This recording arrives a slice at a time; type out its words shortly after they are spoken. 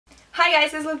Hi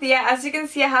guys, it's Lucia. As you can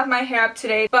see, I have my hair up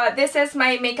today, but this is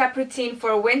my makeup routine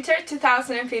for winter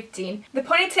 2015. The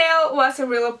ponytail wasn't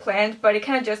really planned, but it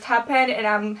kind of just happened and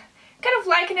I'm kind of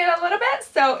liking it a little bit,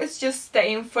 so it's just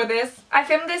staying for this. I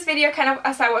filmed this video kind of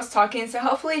as I was talking, so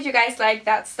hopefully you guys like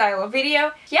that style of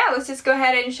video. Yeah, let's just go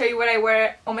ahead and show you what I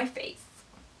wear on my face.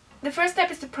 The first step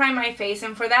is to prime my face,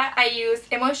 and for that I use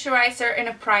a moisturizer and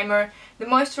a primer. The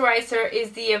moisturizer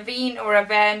is the Avene or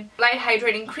Avene Light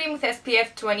Hydrating Cream with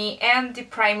SPF 20, and the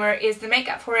primer is the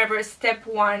Makeup Forever Step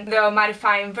 1, the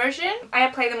mattifying version. I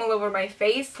apply them all over my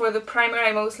face. For the primer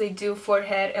I mostly do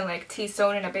forehead and like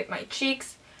T-zone and a bit my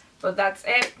cheeks, but that's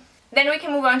it. Then we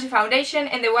can move on to foundation,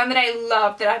 and the one that I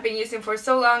love that I've been using for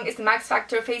so long is the Max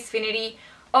Factor Facefinity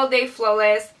All Day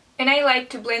Flawless, and I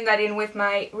like to blend that in with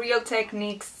my Real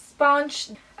Techniques sponge.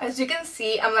 As you can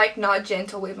see, I'm like not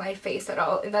gentle with my face at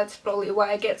all, and that's probably why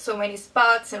I get so many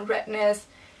spots and redness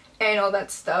and all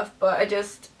that stuff, but I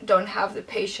just don't have the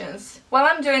patience. While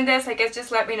I'm doing this, I guess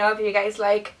just let me know if you guys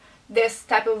like this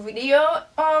type of video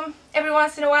every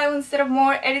once in a while instead of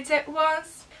more edited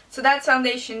ones. So that's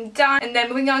foundation done, and then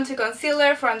moving on to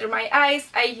concealer for under my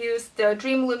eyes, I use the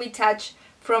Dream Lumi Touch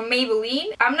from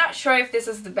Maybelline. I'm not sure if this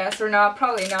is the best or not,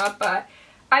 probably not, but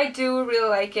I do really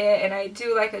like it, and I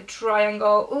do like a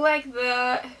triangle like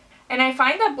that. And I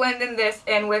find that blending this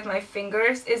in with my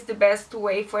fingers is the best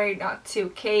way for it not to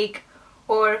cake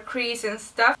or crease and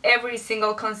stuff. Every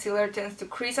single concealer tends to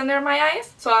crease under my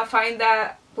eyes, so I find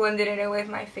that blending it in with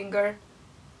my finger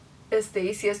is the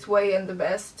easiest way and the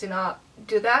best to not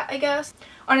do that, I guess.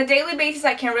 On a daily basis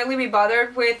I can't really be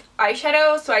bothered with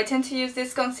eyeshadow, so I tend to use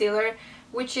this concealer,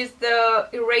 which is the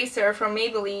Eraser from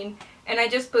Maybelline, and I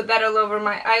just put that all over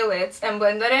my eyelids and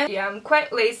blend that in. Yeah, I'm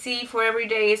quite lazy for every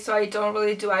day, so I don't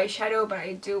really do eyeshadow, but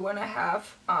I do want to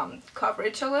have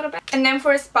coverage a little bit. And then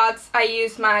for spots, I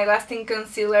use my Lasting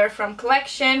Concealer from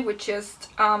Collection, which is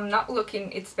not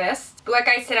looking its best. But like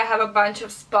I said, I have a bunch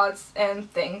of spots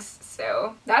and things,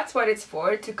 so that's what it's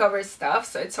for, to cover stuff,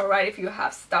 so it's alright if you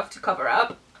have stuff to cover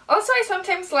up. Also, I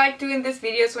sometimes like doing these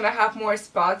videos when I have more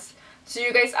spots, so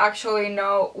you guys actually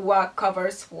know what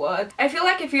covers what. I feel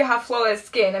like if you have flawless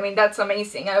skin, I mean, that's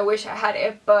amazing. I wish I had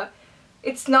it, but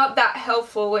it's not that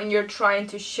helpful when you're trying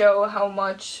to show how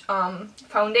much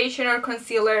foundation or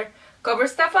concealer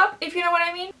covers stuff up, if you know what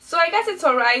I mean. So I guess it's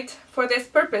alright for this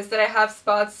purpose that I have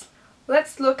spots.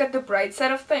 Let's look at the bright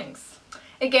side of things.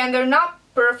 Again, they're not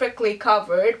perfectly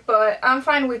covered, but I'm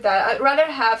fine with that. I'd rather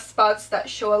have spots that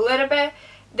show a little bit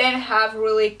than have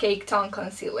really caked on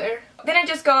concealer. Then I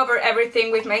just go over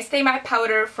everything with my Stay Matte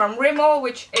powder from Rimmel,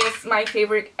 which is my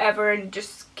favorite ever, and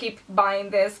just keep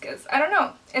buying this because, I don't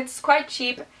know, it's quite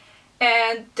cheap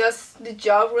and does the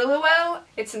job really well.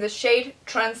 It's in the shade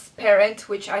Transparent,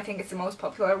 which I think is the most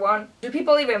popular one. Do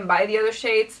people even buy the other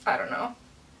shades? I don't know.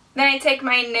 Then I take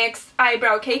my NYX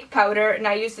Eyebrow Cake Powder and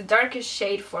I use the darkest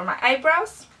shade for my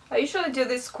eyebrows. I usually do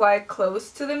this quite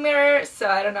close to the mirror, so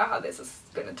I don't know how this is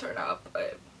gonna turn out,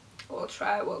 but we'll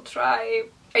try.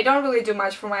 I don't really do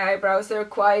much for my eyebrows. They're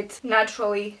quite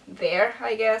naturally there,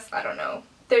 I guess. I don't know.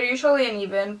 They're usually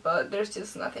uneven, but there's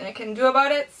just nothing I can do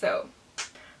about it, so.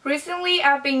 Recently,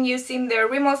 I've been using the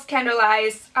Rimmel's Candle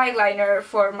Eyes eyeliner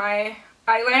for my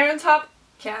eyeliner on top.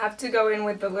 Yeah, I have to go in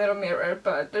with the little mirror,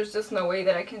 but there's just no way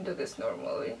that I can do this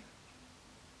normally.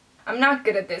 I'm not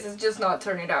good at this. It's just not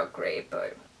turning out great,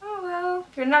 but oh well.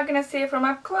 You're not gonna see it from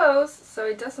up close, so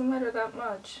it doesn't matter that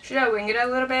much. Should I wing it a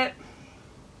little bit?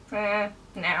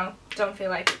 No, don't feel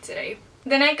like it today.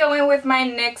 Then I go in with my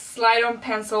NYX Slide-On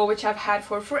Pencil, which I've had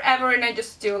for forever, and I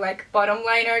just do like bottom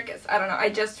liner, because I don't know, I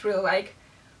just really like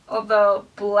all the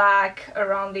black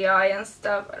around the eye and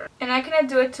stuff. And I kind of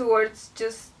do it towards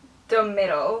just the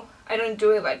middle. I don't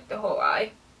do it like the whole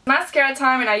eye. Mascara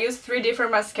time, and I use 3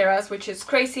 different mascaras, which is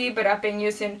crazy, but I've been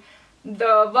using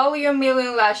the Volume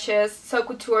Million Lashes So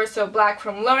Couture So Black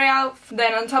from L'Oreal.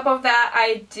 Then on top of that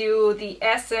I do the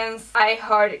Essence I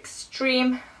Heart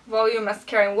Extreme Volume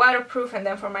Mascara in Waterproof, and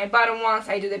then for my bottom ones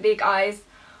I do the big eyes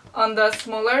on the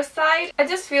smaller side. I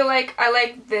just feel like I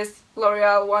like this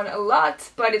L'Oreal one a lot,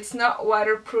 but it's not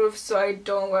waterproof, so I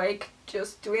don't like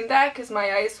just doing that because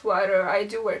my eyes water. I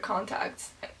do wear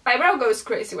contacts. Eyebrow goes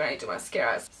crazy when I do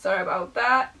mascaras. Sorry about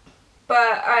that.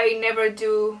 But I never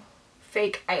do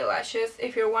fake eyelashes,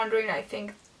 if you're wondering. I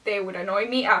think they would annoy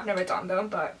me. I've never done them,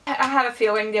 but I have a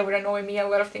feeling they would annoy me. A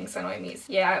lot of things annoy me.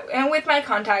 Yeah, and with my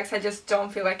contacts I just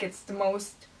don't feel like it's the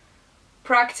most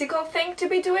practical thing to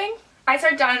be doing. Eyes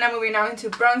are done and I'm moving on into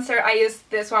bronzer. I use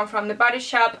this one from the Body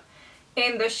Shop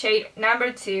in the shade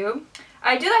number 2.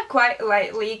 I do that quite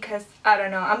lightly because, I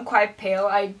don't know, I'm quite pale.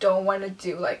 I don't want to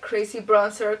do like crazy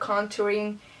bronzer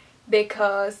contouring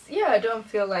because, yeah, I don't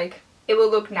feel like it will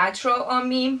look natural on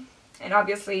me. And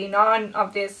obviously none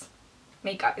of this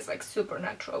makeup is like super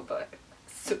natural, but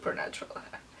super natural.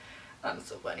 I'm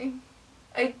so funny.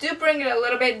 I do bring it a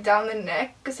little bit down the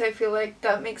neck because I feel like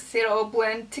that makes it all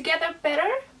blend together better.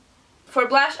 For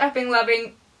blush, I've been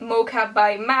loving Mocha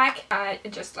by MAC. I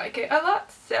just like it a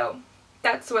lot, so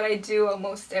that's what I do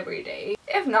almost every day.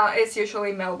 If not, it's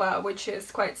usually Melba, which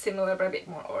is quite similar but a bit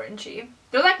more orangey.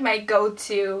 They're like my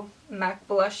go-to MAC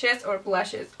blushes or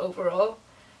blushes overall.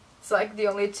 It's like the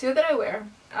only two that I wear.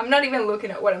 I'm not even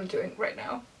looking at what I'm doing right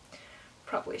now.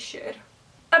 Probably should.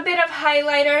 A bit of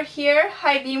highlighter here,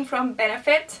 High Beam from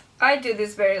Benefit. I do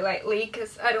this very lightly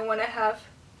because I don't want to have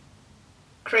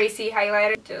crazy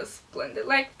highlighter. Just blend it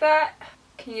like that.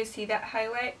 Can you see that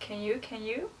highlight? Can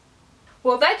you?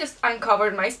 Well, that just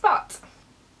uncovered my spot.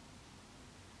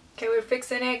 Okay, we're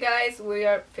fixing it, guys. We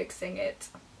are fixing it.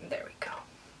 There we go.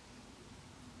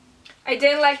 I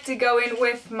didn't like to go in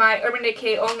with my Urban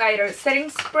Decay All Nighter setting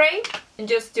spray and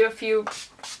just do a few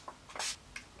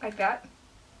like that.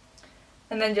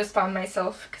 And then just found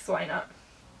myself, because why not?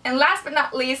 And last but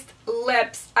not least,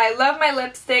 lips. I love my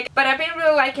lipstick, but I've been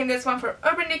really liking this one for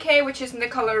Urban Decay, which is in the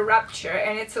color Rapture,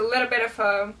 and it's a little bit of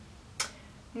a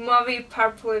mauvey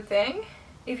purple thing.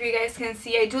 If you guys can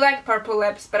see, I do like purple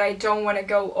lips, but I don't want to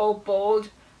go all bold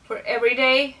for every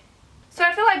day. So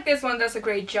I feel like this one does a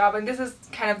great job, and this is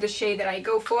kind of the shade that I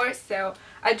go for, so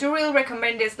I do really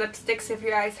recommend these lipsticks if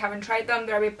you guys haven't tried them.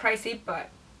 They're a bit pricey, but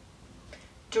I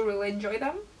do really enjoy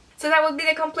them. So that would be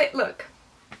the complete look.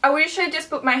 I wish I just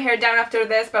put my hair down after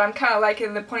this, but I'm kind of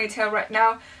liking the ponytail right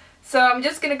now. So I'm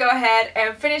just gonna go ahead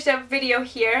and finish the video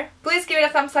here. Please give it a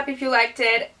thumbs up if you liked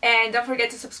it, and don't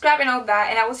forget to subscribe and all that,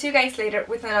 and I will see you guys later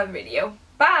with another video.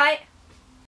 Bye!